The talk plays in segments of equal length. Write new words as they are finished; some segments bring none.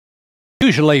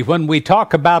Usually when we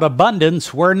talk about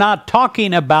abundance, we're not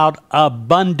talking about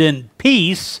abundant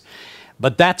peace,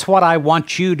 but that's what I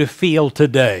want you to feel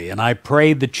today, and I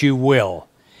pray that you will.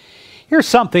 Here's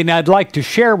something I'd like to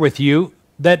share with you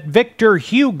that Victor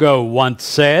Hugo once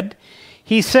said.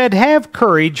 He said, "Have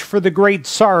courage for the great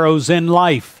sorrows in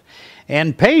life,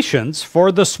 and patience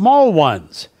for the small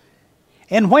ones.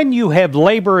 And when you have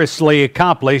laboriously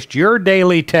accomplished your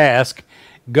daily task,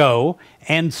 go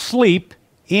and sleep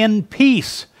in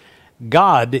peace.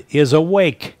 God is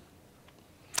awake."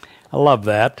 I love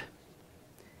that.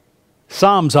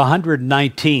 Psalms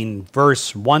 119,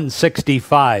 verse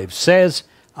 165 says,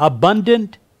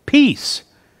 "Abundant peace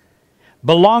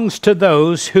belongs to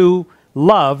those who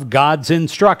love God's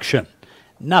instruction.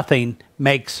 Nothing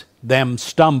makes them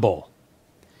stumble."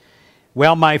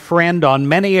 Well, my friend, on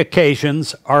many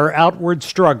occasions, our outward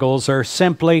struggles are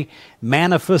simply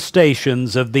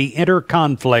manifestations of the inner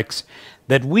conflicts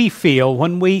that we feel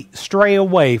when we stray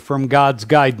away from God's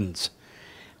guidance.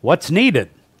 What's needed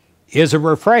is a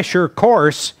refresher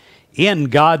course in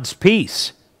God's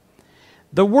peace.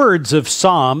 The words of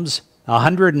Psalms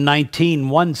 119,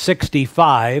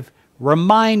 165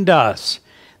 remind us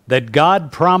that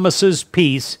God promises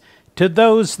peace to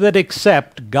those that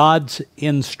accept God's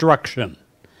instruction.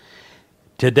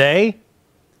 Today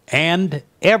and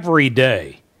every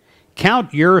day,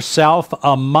 count yourself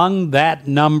among that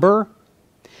number.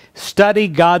 Study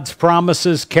God's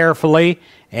promises carefully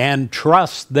and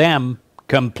trust them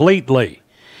completely.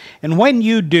 And when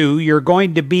you do, you're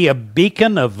going to be a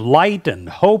beacon of light and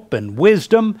hope and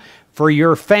wisdom for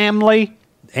your family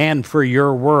and for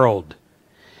your world.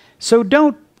 So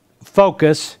don't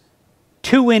focus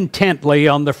too intently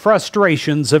on the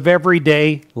frustrations of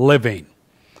everyday living.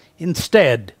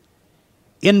 Instead,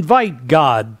 invite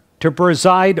God to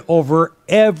preside over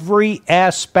every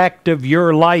aspect of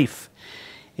your life.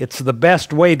 It's the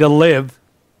best way to live,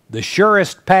 the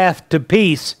surest path to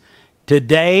peace,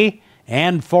 today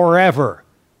and forever.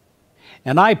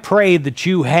 And I pray that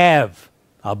you have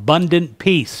abundant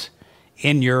peace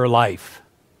in your life.